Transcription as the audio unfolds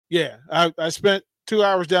Yeah, I spent 2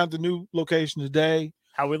 hours down at the new location today.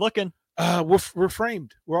 How we looking? We're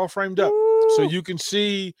framed. We're all framed up. Woo! So you can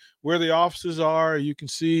see where the offices are. You can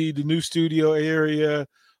see the new studio area.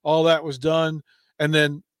 All that was done. And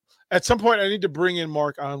then at some point, I need to bring in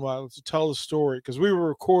Mark Onweiler to tell the story because we were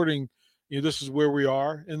recording. This is where we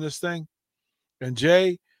are in this thing. And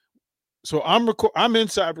Jay, so I'm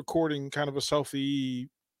inside recording kind of a selfie.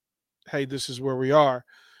 Hey, this is where we are.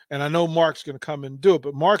 And I know Mark's going to come and do it,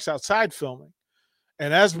 but Mark's outside filming.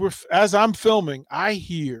 And as I'm filming, I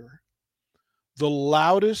hear the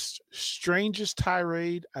loudest, strangest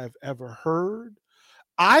tirade I've ever heard.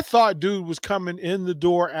 I thought dude was coming in the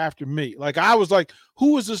door after me. Like I was like,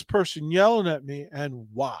 who is this person yelling at me and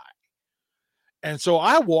why? And so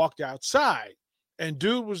I walked outside and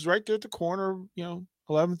dude was right there at the corner,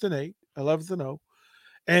 11th and 8, 11th and 0.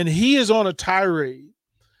 And he is on a tirade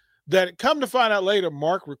that come to find out later,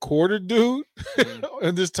 Mark recorded dude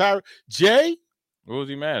in this tirade. Jay? What was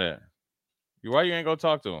he mad at? Why you ain't go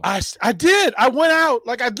talk to him? I did. I went out.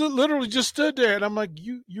 Like I literally just stood there and I'm like,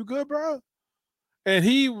 you good, bro? And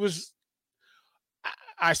he was,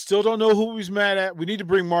 I still don't know who he's mad at. We need to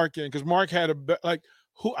bring Mark in because Mark had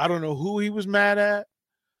I don't know who he was mad at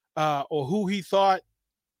or who he thought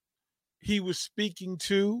he was speaking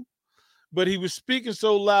to, but he was speaking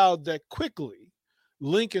so loud that quickly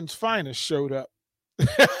Lincoln's finest showed up.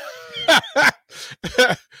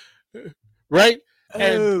 Right?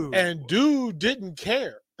 And dude didn't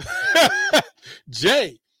care.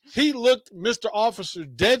 Jay, he looked Mr. Officer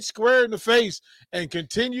dead square in the face and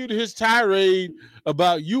continued his tirade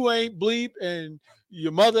about you ain't bleep and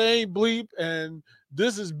your mother ain't bleep and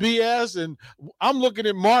this is BS. And I'm looking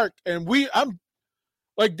at Mark and I'm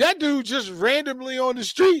like, that dude just randomly on the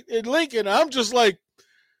street in Lincoln. I'm just like,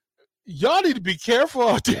 y'all need to be careful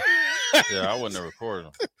out there. Yeah, I wouldn't have recorded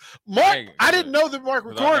him. Mark, I didn't know that Mark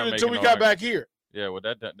recorded it until we got back here. Yeah, with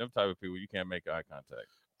them type of people, you can't make eye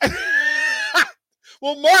contact.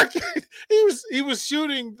 Well, Mark, he was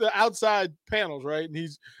shooting the outside panels, right?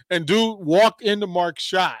 And dude walked into Mark's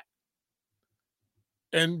shot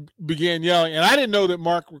and began yelling. And I didn't know that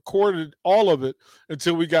Mark recorded all of it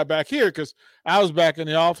until we got back here because I was back in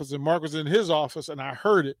the office and Mark was in his office and I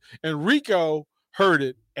heard it. And Rico heard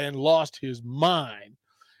it and lost his mind.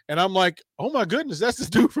 And I'm like, oh my goodness, that's the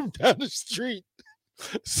dude from down the street.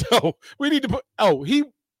 So we need to put,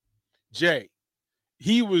 Jay,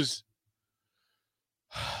 he was,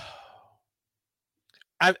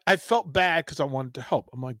 I felt bad because I wanted to help.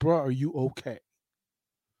 I'm like, bro, are you okay?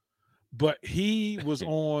 But he was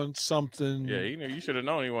on something. Yeah, you should have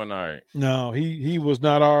known he wasn't all right. No, he was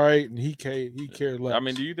not all right, and he cared less. I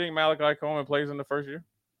mean, do you think Malachi Coleman plays in the first year?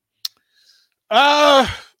 I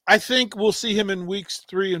think we'll see him in weeks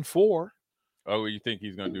 3 and 4. Oh, you think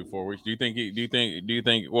he's going to do 4 weeks? Do you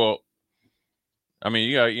think? Well, I mean,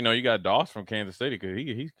 you got Doss from Kansas City because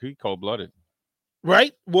he cold blooded,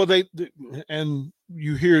 right? Well, they and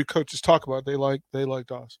you hear coaches talk about they like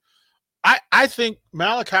Doss. I think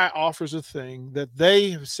Malachi offers a thing that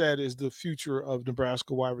they have said is the future of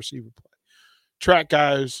Nebraska wide receiver play. Track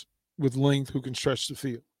guys with length who can stretch the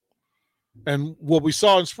field. And what we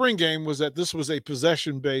saw in spring game was that this was a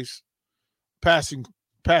possession-based passing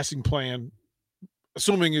plan,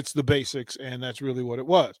 assuming it's the basics, and that's really what it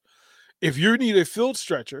was. If you need a field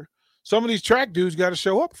stretcher, some of these track dudes got to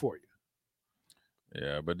show up for you.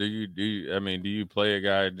 Yeah, but do you play a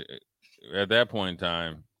guy at that point in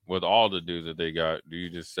time with all the dudes that they got? Do you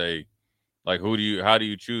just say, like, how do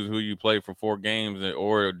you choose who you play for 4 games,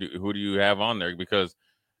 or who do you have on there? Because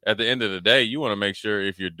at the end of the day, you want to make sure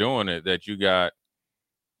if you're doing it that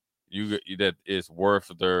that it's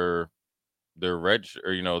worth their red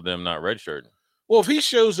or them not redshirting. Well, if he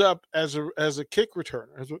shows up as a kick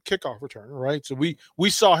returner, as a kickoff returner, right? So we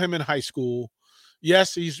saw him in high school.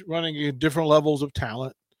 Yes, he's running at different levels of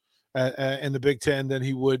talent in the Big Ten than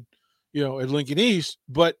he would, at Lincoln East.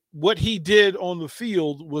 But what he did on the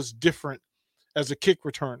field was different as a kick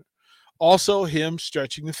returner. Also, him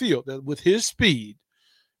stretching the field with his speed.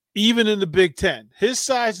 Even in the Big Ten, his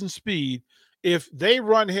size and speed, if they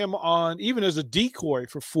run him on even as a decoy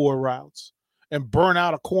for 4 routes and burn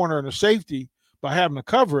out a corner and a safety by having to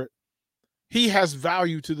cover it, he has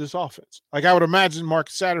value to this offense. Like I would imagine Mark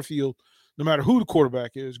Satterfield, no matter who the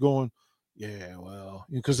quarterback is, going, yeah, well,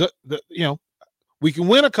 because we can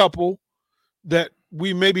win a couple that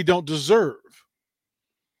we maybe don't deserve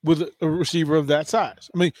with a receiver of that size.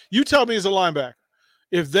 I mean, you tell me as a linebacker,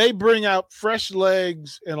 if they bring out fresh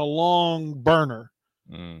legs and a long burner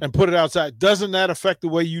and put it outside, doesn't that affect the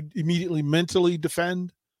way you immediately mentally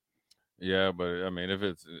defend? Yeah, but I mean, if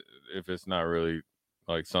it's not really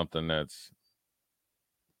like something that's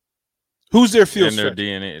Who's their field in their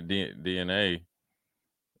stretcher? DNA.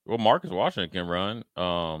 Well, Marcus Washington can run.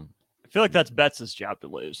 I feel like that's Betts' job to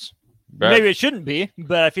lose. Betts. Maybe it shouldn't be,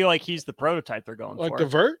 but I feel like he's the prototype they're going Like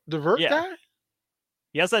for. the vert Yeah. guy?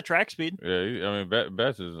 He has that track speed. Yeah, I mean,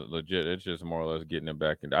 Betts is legit. It's just more or less getting him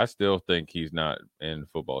back. And I still think he's not in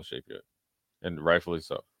football shape yet, and rightfully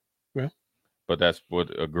so. Yeah. But that's what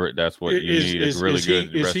you need. Is really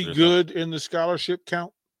good. Is he good in the scholarship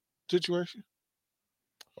count situation?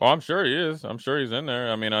 Oh, I'm sure he is. I'm sure he's in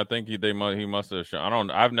there. I mean, I think he must have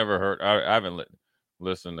shown. I've never heard. I haven't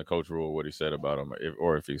listened to Coach Rule what he said about him,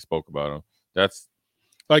 or if he spoke about him. That's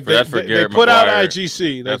like they put out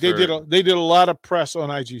IGC. Like they did a lot of press on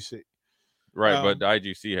IGC. Right, but the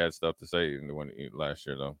IGC had stuff to say last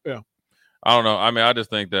year though. Yeah. I don't know. I mean, I just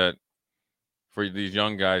think that for these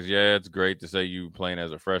young guys, yeah, it's great to say you playing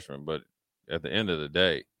as a freshman, but at the end of the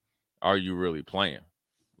day, are you really playing?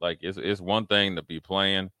 Like it's one thing to be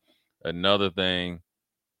playing, another thing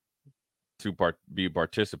to be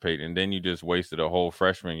participating, and then you just wasted a whole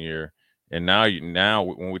freshman year. And now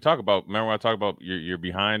when we talk about, remember when I talk about you're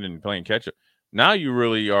behind and playing catch up, now you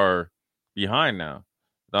really are behind now.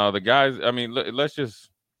 Now the guys, I mean, let's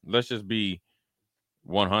just be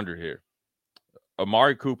 100 here.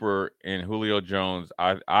 Amari Cooper and Julio Jones,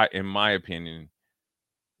 I in my opinion,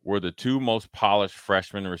 were the two most polished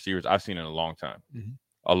freshman receivers I've seen in a long time. Mm-hmm.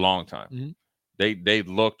 A long time. Mm-hmm. They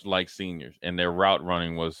looked like seniors, and their route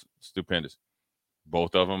running was stupendous.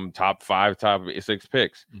 Both of them top 5, top 6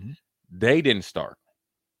 picks. Mm-hmm. They didn't start.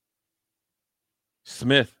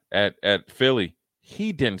 Smith at Philly,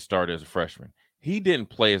 he didn't start as a freshman. He didn't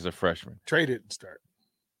play as a freshman. Trey didn't start.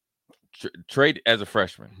 Trade as a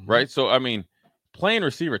freshman, mm-hmm. right? So, I mean, playing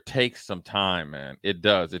receiver takes some time, man. It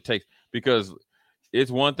does. It takes, because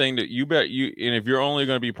it's one thing that and if you're only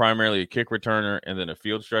going to be primarily a kick returner and then a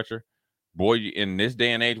field stretcher, boy, in this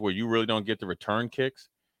day and age where you really don't get the return kicks,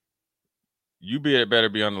 better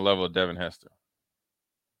be on the level of Devin Hester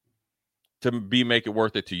to make it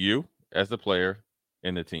worth it to you as the player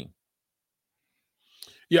and the team.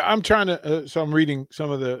 Yeah, I'm trying to. So I'm reading some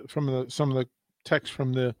of the text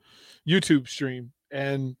from the YouTube stream,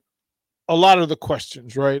 and a lot of the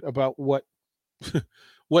questions, right, about what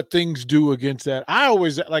things do against that. I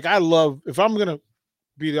love, if I'm gonna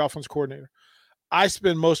be the offense coordinator, I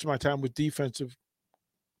spend most of my time with defensive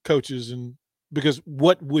coaches, and because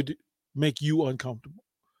what would make you uncomfortable?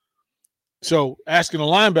 So asking a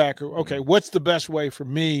linebacker, okay, what's the best way for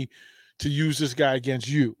me to use this guy against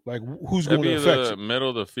you? Like, who's going to affect you? Middle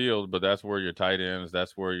of the field, but that's where your tight ends,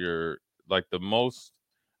 that's where you're like the most,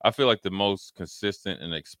 I feel like the most consistent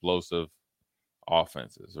and explosive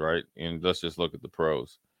offenses, right? And let's just look at the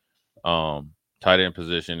pros. Tight end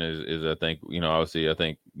position is I think, obviously I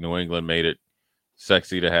think New England made it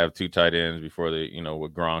sexy to have 2 tight ends before they,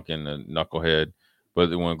 with Gronk and the knucklehead. But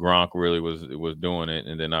when Gronk really was doing it,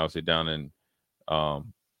 and then obviously down in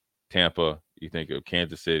Tampa, you think of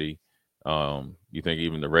Kansas City, you think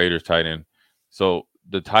even the Raiders tight end. So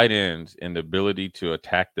the tight ends and the ability to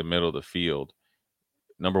attack the middle of the field,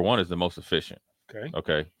 number one, is the most efficient.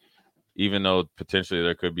 Okay. Even though potentially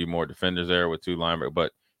there could be more defenders there with 2 linebackers,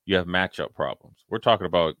 but you have matchup problems. We're talking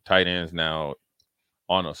about tight ends now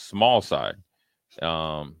on a small side.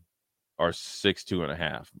 Are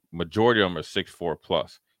 6'2.5". Majority of them are 6'4"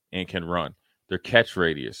 plus and can run. Their catch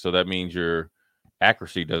radius, so that means your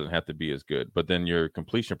accuracy doesn't have to be as good, but then your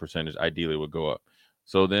completion percentage ideally would go up.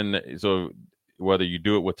 So whether you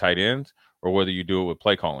do it with tight ends or whether you do it with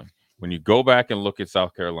play calling, when you go back and look at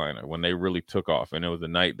South Carolina when they really took off, and it was the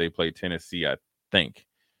night they played Tennessee, I think,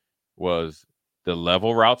 was the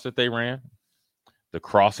level routes that they ran, the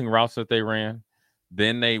crossing routes that they ran.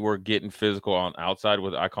 Then they were getting physical on outside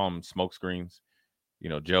with, I call them smoke screens,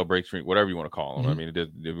 jailbreak screen, whatever you want to call them. Mm-hmm.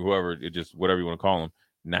 I mean, whatever you want to call them,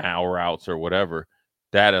 now routes or whatever,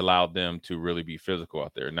 that allowed them to really be physical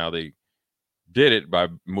out there. Now they did it by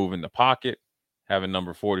moving the pocket, having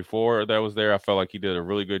number 44 that was there. I felt like he did a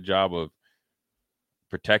really good job of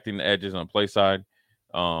protecting the edges on play side.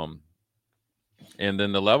 And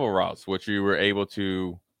then the level routes, which you were able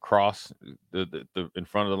to cross the in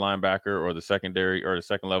front of the linebacker or the secondary or the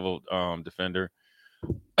second level defender,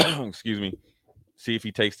 excuse me, see if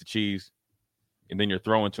he takes the cheese, and then you're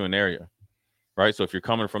throwing to an area, right? So if you're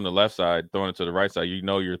coming from the left side, throwing it to the right side,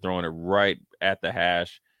 you're throwing it right at the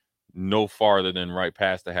hash, no farther than right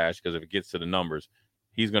past the hash, because if it gets to the numbers,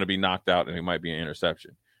 he's going to be knocked out and it might be an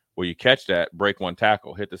interception. Well, you catch that, break one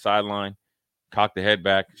tackle, hit the sideline, cock the head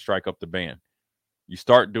back, strike up the band. You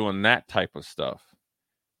start doing that type of stuff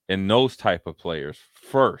and those type of players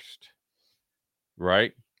first,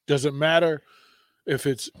 right? Does it matter if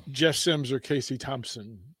it's Jeff Sims or Casey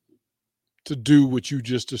Thompson? to do what you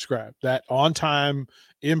just described. That on time,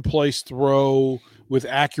 in place throw with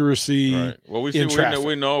accuracy. Right. Well,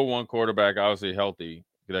 we know one quarterback obviously healthy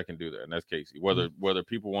that can do that, and that's Casey. Whether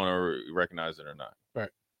people want to recognize it or not. Right.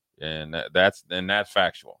 And that's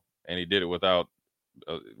factual. And he did it without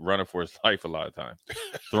running for his life a lot of times.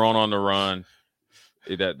 Thrown on the run.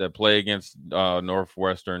 That play against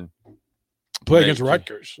Northwestern. Play against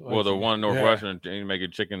Rutgers. Well, the one Northwestern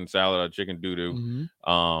making chicken salad out of chicken doo-doo.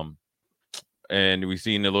 Mm-hmm. And we've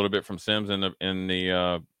seen a little bit from Sims in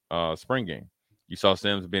the spring game. You saw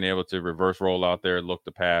Sims being able to reverse roll out there, look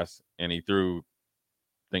the pass, and he threw,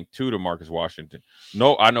 I think, 2 to Marcus Washington.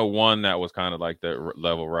 No, I know one that was kind of like that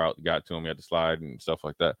level route, got to him, he had to slide and stuff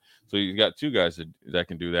like that. So you got 2 guys that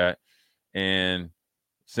can do that. And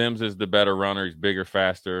Sims is the better runner. He's bigger,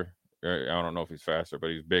 faster. I don't know if he's faster, but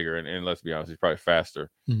he's bigger. And let's be honest, he's probably faster.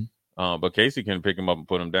 Mm-hmm. But Casey can pick him up and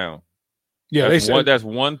put him down. Yeah, that's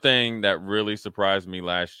one thing that really surprised me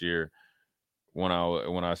last year when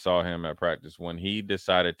I saw him at practice, when he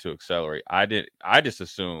decided to accelerate. I just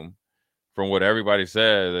assumed from what everybody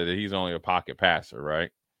said that he's only a pocket passer, right?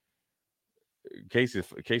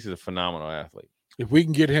 Casey's a phenomenal athlete. If we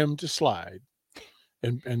can get him to slide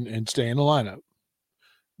and stay in the lineup,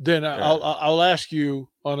 then I'll ask you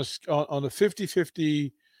on a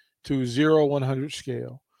 50-50 to 0-100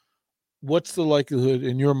 scale, what's the likelihood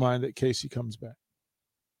in your mind that Casey comes back?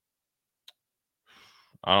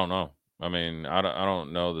 I don't know. I mean, I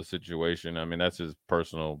don't know the situation. I mean, that's his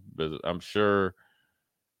personal business. I'm sure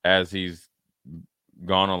as he's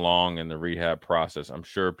gone along in the rehab process, I'm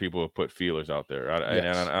sure people have put feelers out there.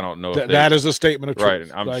 I don't know if that is a statement of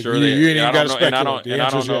truth. Right. I'm like, sure you ain't got to speculate. I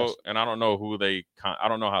don't know who I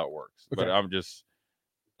don't know how it works, okay. But I'm just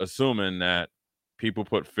assuming that people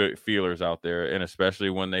put feelers out there, and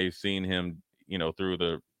especially when they've seen him, through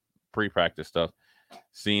the pre-practice stuff,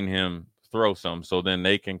 seen him throw some, so then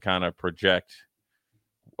they can kind of project,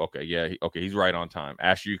 he's right on time.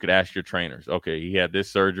 You could ask your trainers, okay, he had this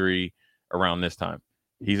surgery around this time.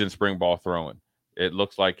 He's in spring ball throwing. It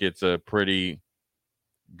looks like it's a pretty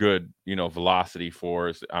good, velocity for,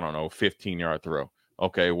 15-yard throw.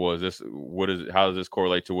 Okay, how does this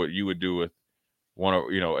correlate to what you would do with one of,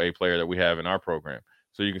 a player that we have in our program?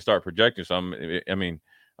 So you can start projecting some. I mean,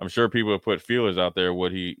 I'm sure people have put feelers out there,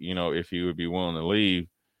 would he, if he would be willing to leave.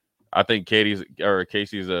 I think Casey's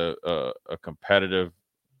a competitive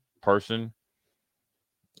person.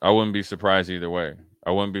 I wouldn't be surprised either way.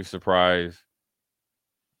 I wouldn't be surprised.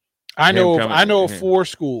 I know of 4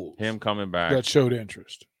 schools him coming back that showed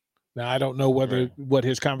interest. Now I don't know what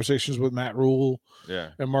his conversations with Matt Rule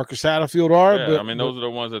and Marcus Satterfield are. Yeah, but I mean, those are the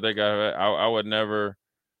ones that they got. I would never.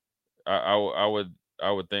 I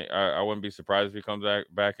would think I wouldn't be surprised if he comes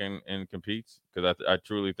back and competes, because I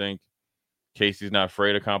truly think Casey's not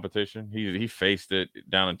afraid of competition. He faced it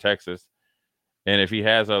down in Texas, and if he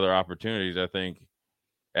has other opportunities, I think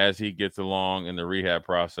as he gets along in the rehab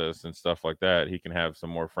process and stuff like that, he can have some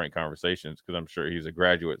more frank conversations, because I'm sure he's a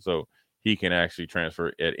graduate, so he can actually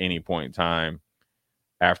transfer at any point in time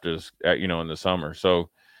after, in the summer.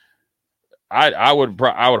 So I would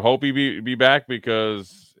hope he be back,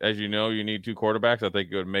 because as you know, you need 2 quarterbacks. I think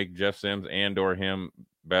it would make Jeff Sims and or him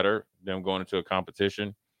better, them going into a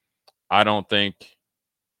competition. I don't think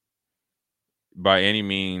by any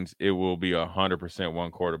means it will be 100%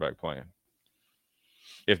 one quarterback playing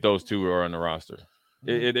if those 2 are on the roster.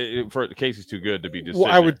 For the case is too good to be just.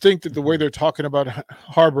 Well, I would think that the way they're talking about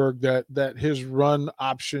Harburg, that his run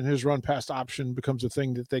pass option becomes a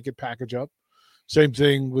thing that they could package up. Same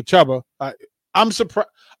thing with Chuba. I'm surprised.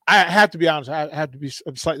 I have to be honest.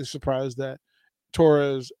 I'm slightly surprised that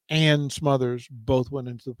Torres and Smothers both went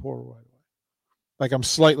into the portal right away. Like, I'm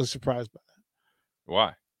slightly surprised by that.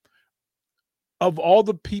 Why? Of all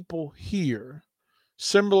the people here,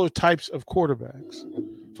 similar types of quarterbacks,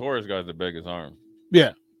 Torres got the biggest arm.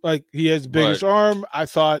 Yeah, like he has the biggest arm. I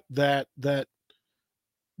thought that the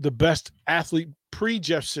best athlete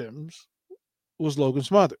pre-Jeff Sims was Logan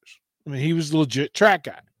Smothers. I mean, he was a legit track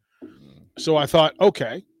guy. So I thought,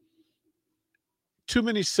 okay, too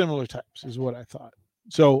many similar types is what I thought.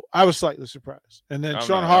 So I was slightly surprised. And then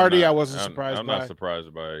Sean Hardy, I wasn't surprised by. I'm not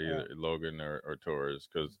surprised by either Logan or Torres,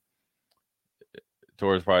 because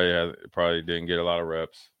Torres probably didn't get a lot of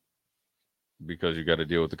reps because you got to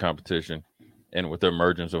deal with the competition and with the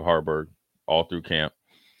emergence of Harburg all through camp.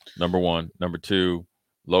 Number one. Number two,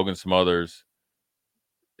 Logan Smothers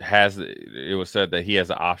it was said that he has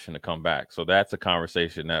an option to come back. So that's a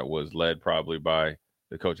conversation that was led probably by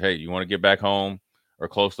the coach. Hey, you want to get back home or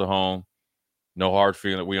close to home? No hard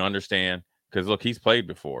feeling. We understand, because look, he's played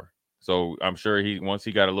before. So I'm sure once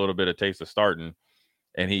he got a little bit of taste of starting,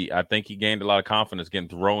 And I think he gained a lot of confidence getting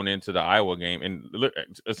thrown into the Iowa game and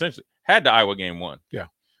essentially had the Iowa game won. Yeah.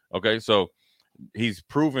 Okay. So he's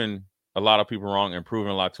proven a lot of people wrong and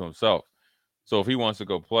proven a lot to himself. So if he wants to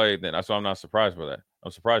go play, then I'm not surprised by that.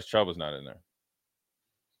 I'm surprised Chubb is not in there.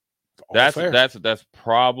 That's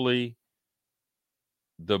probably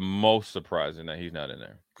the most surprising that he's not in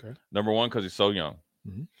there. Okay. Number one, because he's so young.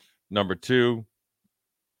 Mm-hmm. Number two,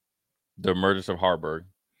 the emergence of Harburg.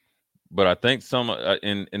 But I think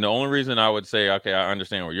and the only reason I would say, okay, I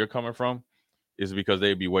understand where you're coming from is because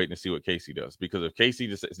they'd be waiting to see what Casey does. Because if Casey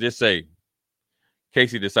just say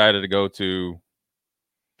Casey decided to go to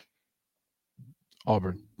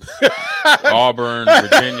Auburn,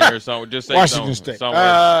 Virginia, or something. Just say Washington State.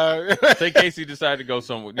 Somewhere. Say Casey decided to go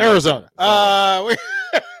somewhere. Arizona.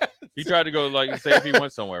 He tried to go, like, say if he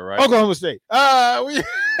went somewhere, right? Oklahoma State.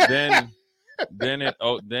 Then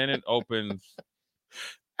it opens.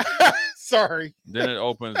 Sorry. Then it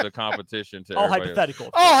opens the competition to all everybody hypothetical.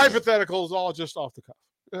 else. All hypotheticals, all just off the cuff.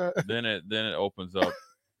 Then it opens up.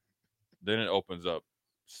 Then it opens up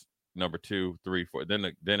number 2, 3, 4.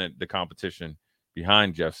 Then the competition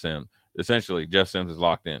behind Jeff Sims. Essentially, Jeff Sims is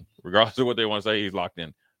locked in. Regardless of what they want to say, he's locked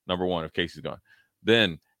in. Number 1, if Casey's gone.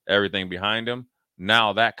 Then everything behind him.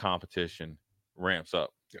 Now that competition ramps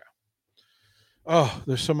up. Yeah. Oh,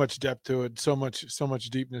 there's so much depth to it, so much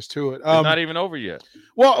deepness to it. It's not even over yet.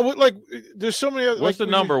 Well, like there's so many other. What's the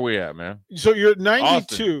number we at, man? So you're at 92.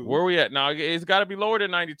 Austin, where are we at now? It's got to be lower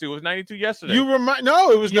than 92. It was 92 yesterday.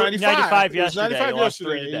 No, it was 95. 95 yesterday. It was 95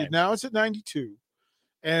 yesterday. Now it's at 92,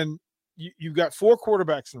 and you've got 4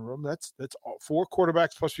 quarterbacks in the room. That's all, 4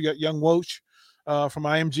 quarterbacks plus we got young Woj from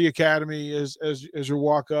IMG Academy as your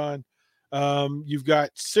walk on. You've got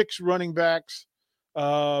 6 running backs.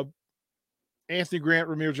 Anthony Grant,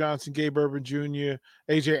 Ramir Johnson, Gabe Urban Jr.,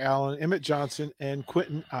 A.J. Allen, Emmett Johnson, and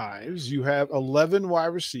Quentin Ives. You have 11 wide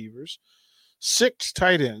receivers, 6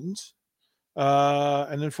 tight ends,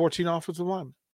 and then 14 offensive linemen.